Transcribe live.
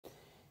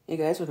Hey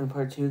guys, welcome to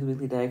part 2 of the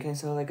weekly diecast.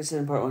 So like I said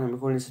in part 1, I'm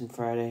recording this on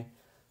Friday.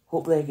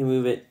 Hopefully I can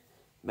move it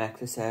back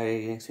to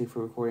Saturday next week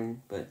for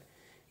recording. But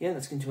yeah,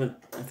 let's get into what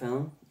I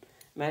found.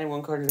 I'm adding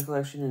one card to the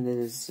collection, and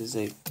this is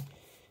a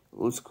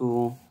old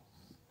school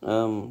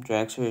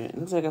Dragster. It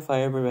looks like a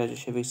Firebird, but has a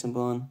Chevy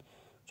symbol on,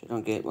 which I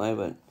don't get why,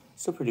 but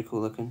still pretty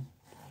cool looking.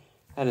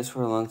 Had this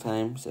for a long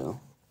time, so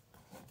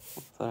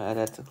thought I'd add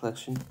that to the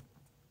collection.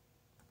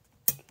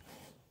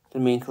 The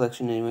main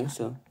collection anyway,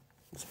 so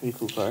it's a pretty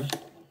cool card.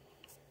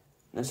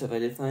 Next stuff I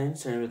did find,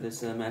 starting with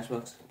this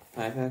Matchbox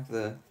 5-pack,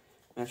 the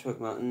Matchbox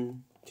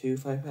Mountain 2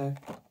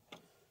 5-pack.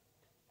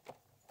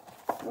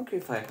 Okay,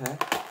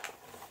 5-pack.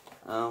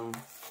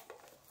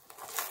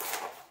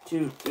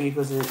 2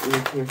 vehicles I didn't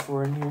really care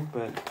for in here,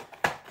 but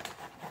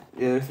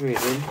the other 3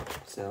 I did,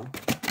 so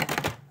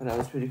but that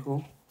was pretty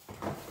cool.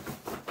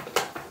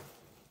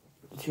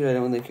 The 2 I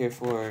don't really care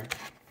for.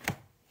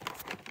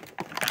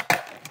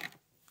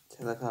 It's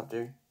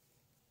helicopter.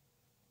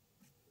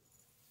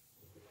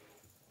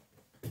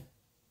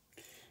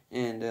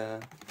 And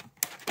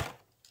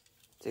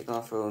take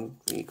off-road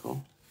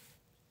vehicle.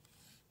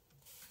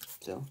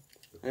 So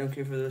I don't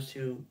care for those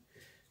 2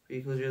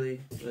 vehicles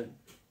really, but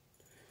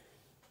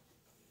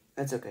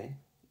that's okay.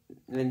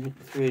 And then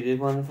 3 I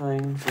did want to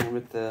find, starting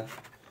with the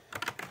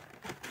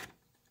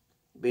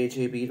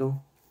BHA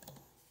Beetle.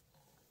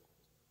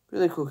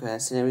 Really cool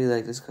casting. I really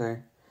like this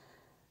car.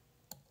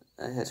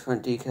 It has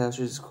front decals,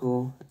 which is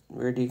cool.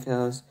 Rear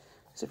decals.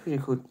 It's a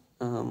pretty cool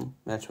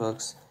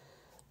Matchbox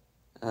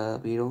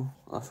Beetle,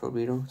 off-road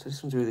Beetle. So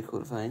this one's really cool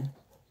to find.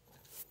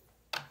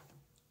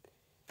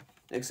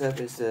 Next up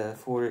is the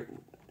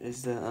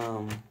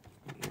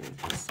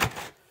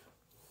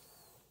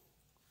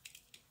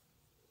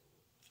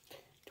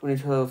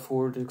 2012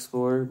 Ford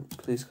Explorer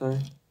police car.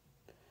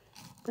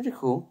 Pretty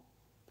cool.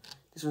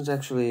 This one's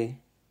actually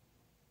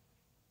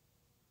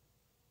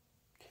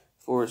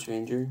Forest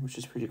Ranger, which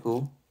is pretty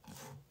cool.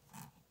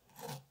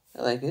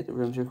 I like it. The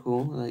rims are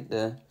cool. I like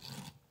the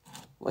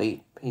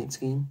white paint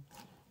scheme.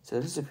 So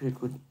this is a pretty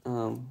cool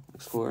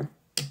Explorer.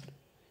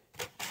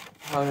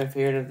 Probably my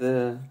favorite of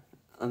the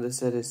on this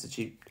set is the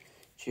Jeep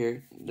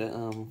Cherokee, the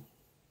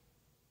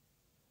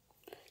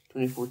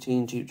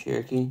 2014 Jeep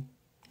Cherokee.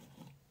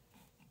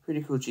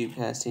 Pretty cool Jeep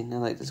casting. I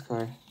like this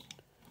car.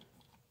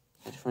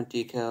 Has front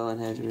decal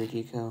and has rear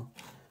decal,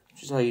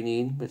 which is all you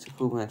need, but it's a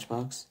cool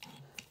Matchbox.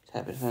 Just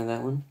happy to find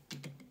that one.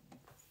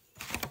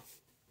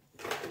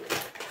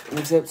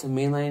 Next up, some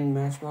mainline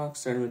Matchbox,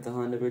 starting with the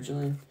Honda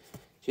Ridgeline.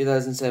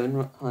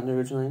 2007 Honda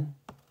Ridgeline.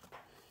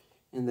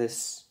 And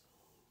this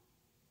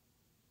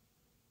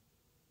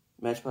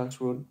Matchbox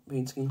World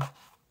paint scheme.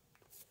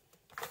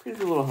 Pretty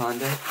cool little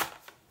Honda.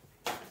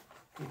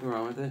 Nothing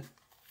wrong with it.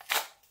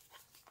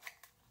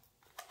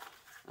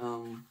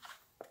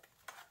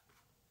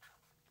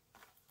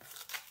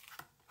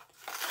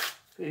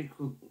 Pretty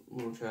cool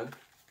little truck.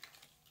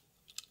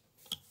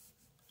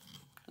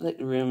 I like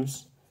the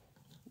rims.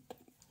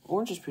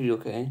 Orange is pretty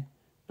okay.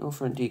 No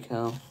front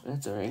decal, but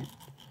that's alright.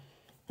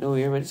 No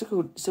rear, but it's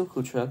still a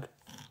cool truck.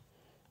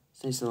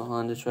 It's a nice little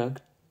Honda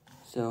truck.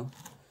 So,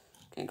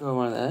 can't go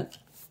wrong with that.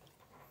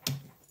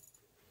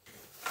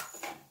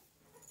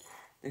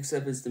 Next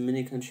up is the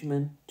Mini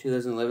Countryman,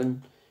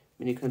 2011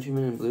 Mini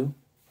Countryman in blue.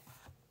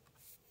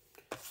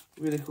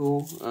 Really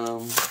cool.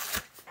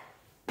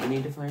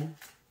 Mini to find.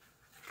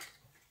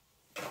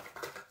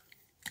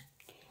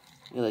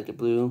 I like the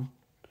blue.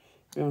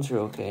 Rims are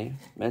okay.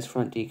 Nice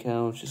front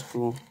decal, which is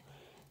cool.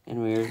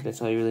 And rear,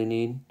 that's all you really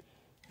need.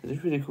 So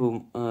there's really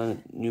cool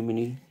new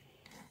Mini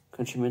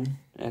Countryman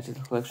added to the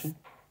collection.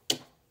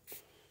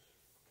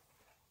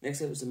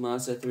 Next up is the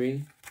Mazda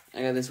 3.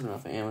 I got this one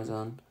off of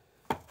Amazon,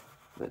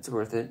 but it's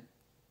worth it.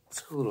 It's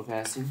a cool little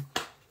casting.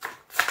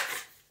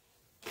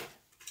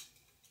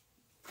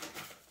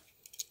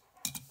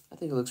 I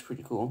think it looks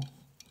pretty cool.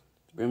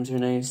 The rims are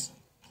nice.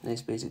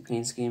 Nice basic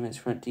paint scheme. It's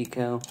front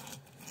decal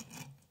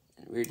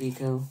and rear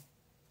decal.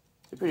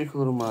 It's a pretty cool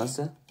little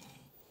Mazda.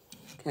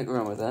 Can't go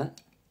wrong with that.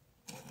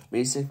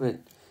 Basic, but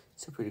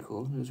still pretty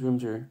cool. Those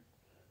rims are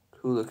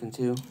cool looking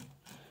too.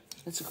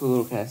 That's a cool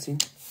little casting.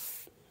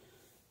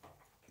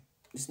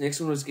 This next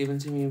one was given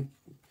to me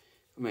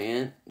from my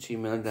aunt. She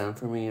mailed it down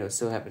for me. I was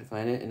so happy to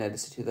find it. And that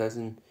is a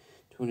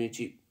 2020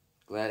 Jeep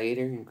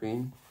Gladiator in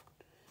green.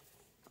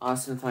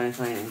 Awesome to find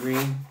in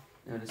green.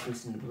 Now just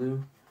missing the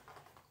blue.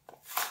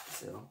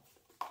 So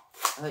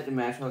I like the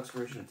Matchbox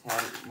version a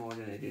tad more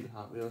than I do the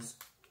Hot Wheels.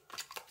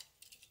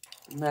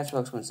 The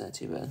Matchbox one's not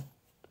too bad.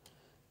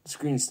 The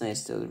screen's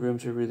nice though. The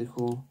rims are really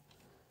cool.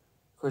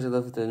 Of course, I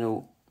love the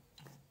no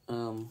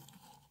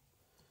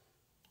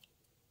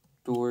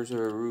doors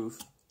or a roof,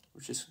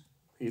 which is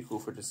pretty cool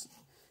for this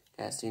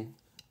casting.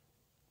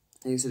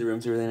 Like I said, the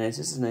rims are really nice.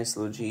 This is a nice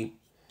little Jeep.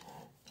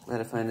 Glad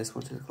to find this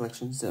one to the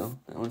collection, so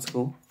that one's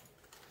cool.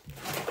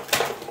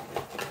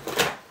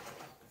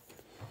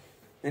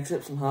 Next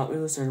up, some Hot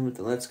Wheels, starting with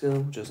the Let's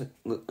Go, which is like,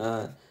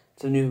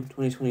 it's a new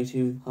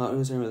 2022 Hot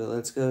Wheels, starting with the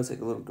Let's Go. It's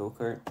like a little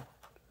go-kart.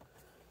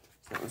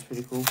 So that one's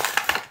pretty cool.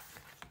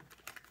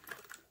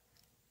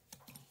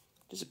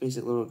 Just a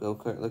basic little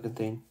go-kart looking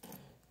thing.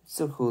 It's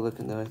so cool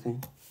looking though, I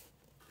think.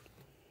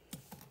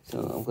 So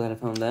I'm glad I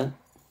found that.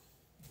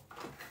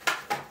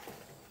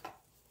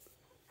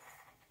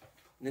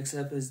 Next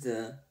up is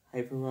the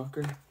Hyper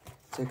Rocker.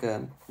 It's like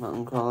a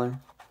mountain crawler.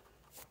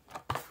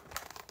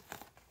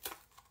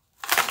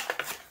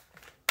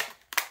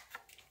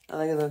 I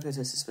like it, look, it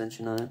has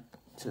suspension on it,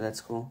 so that's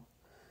cool.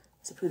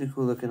 It's a pretty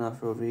cool looking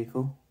off-road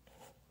vehicle.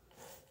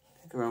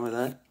 Can't go wrong with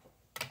that.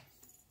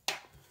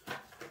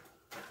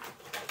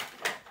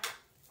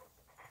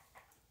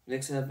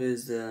 Next up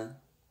is the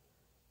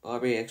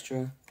Barbie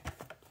Extra.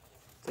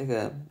 It's like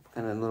a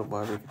kind of little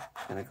Barbie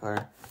kind of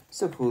car.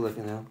 Still cool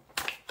looking though.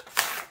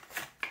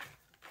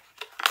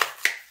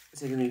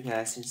 It's like a new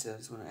casting, so I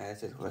just want to add it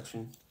to the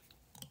collection.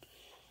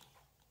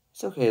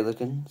 It's okay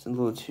looking. It's a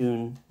little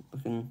tuned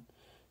looking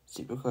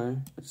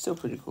supercar, but it's still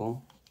pretty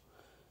cool.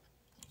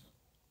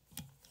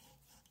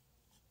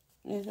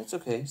 Yeah, that's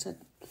okay. It's not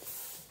the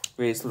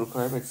greatest little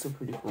car, but it's still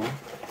pretty cool.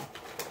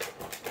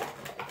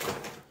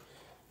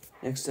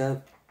 Next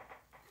up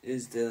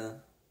is the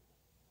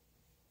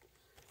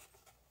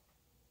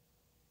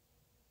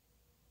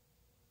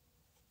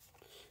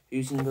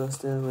Fusion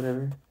Busta,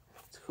 whatever.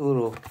 It's a cool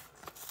little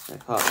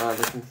like hot rod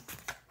looking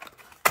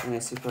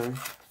nice car.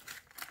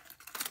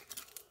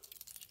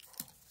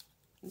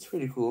 It's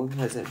pretty cool. It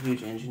has that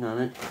huge engine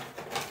on it.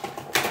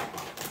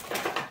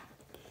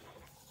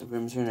 The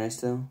rims are nice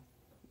though.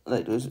 I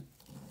like those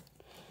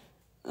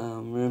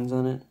rims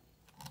on it.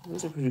 It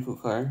was a pretty cool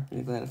car.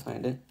 Really glad to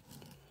find it.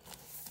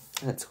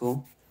 That's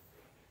cool.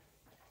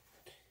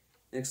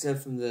 Next up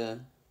from the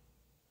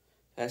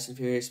Fast and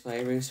Furious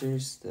Spy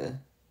Racers, the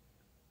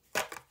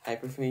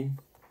Hyperframe.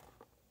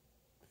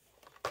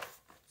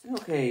 It's an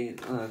okay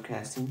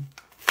casting.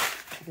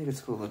 I think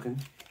it's cool looking.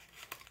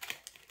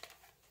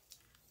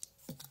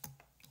 I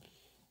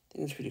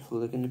think it's pretty cool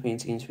looking. The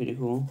paint scheme's pretty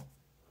cool.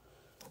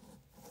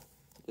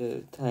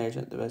 The tires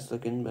aren't the best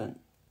looking, but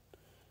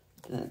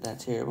not that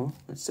terrible.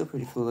 It's still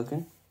pretty cool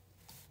looking.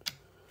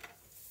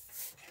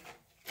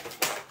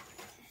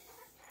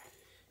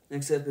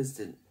 Next up is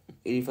the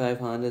 85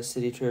 Honda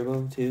City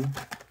Turbo 2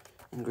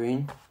 in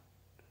green.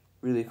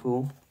 Really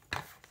cool.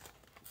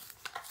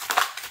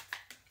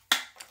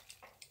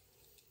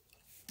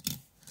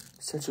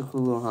 Such a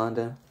cool little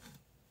Honda.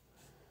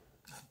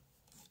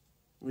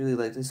 Really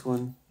like this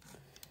one.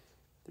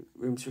 The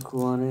rims are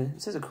cool on it.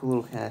 It's such a cool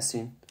little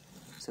casting.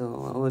 So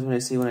always when I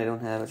see one I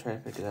don't have, I try to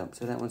pick it up.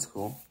 So that one's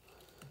cool.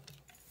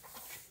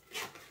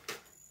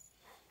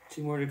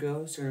 2 more to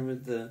go, starting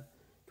with the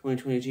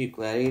 2020 Jeep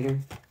Gladiator.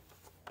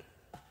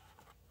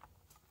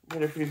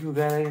 Got a pretty cool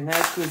Gladiator. Not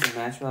as cool as the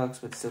Matchbox,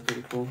 but still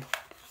pretty cool.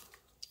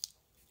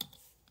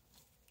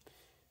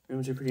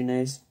 Rims are pretty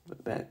nice.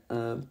 But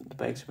the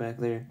bikes are back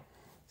there.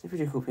 It's a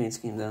pretty cool paint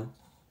scheme though.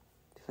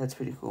 That's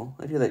pretty cool.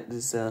 I do like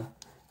this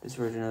this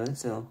version of it,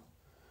 so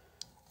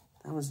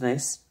that was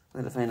nice.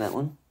 Glad to find that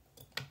one.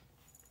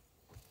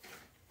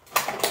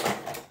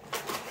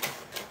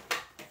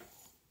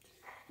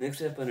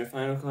 Next up on our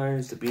final car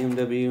is the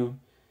BMW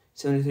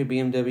 73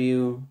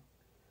 BMW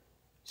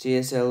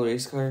CSL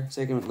race car,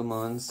 second Le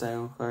Mans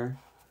style car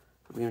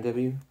for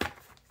BMW.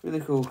 Really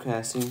cool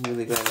casting.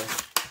 Really glad to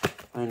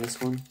find this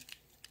one.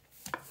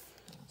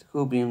 It's a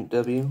cool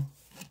BMW.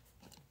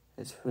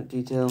 It's front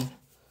detail.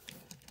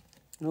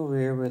 No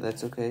rear, but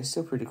that's okay.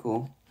 Still pretty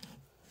cool.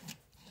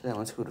 So that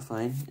one's cool to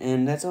find.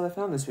 And that's all I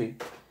found this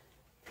week.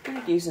 Pretty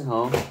decent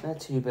haul.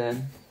 Not too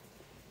bad.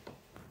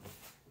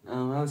 I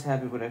was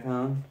happy with what I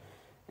found.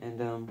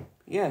 And,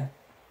 yeah.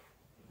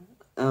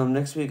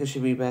 Next week I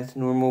should be back to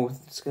normal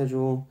with the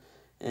schedule.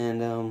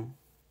 And,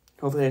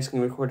 hopefully I just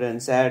can record that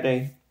on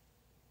Saturday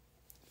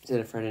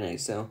instead of Friday night.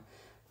 So,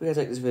 if you guys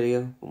like this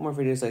video, want more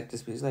videos like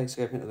this, please like,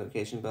 subscribe, hit the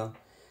notification bell.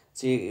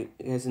 See you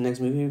guys in the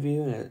next movie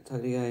review, and I'll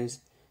talk to you guys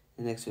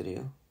in the next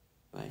video.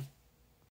 Bye.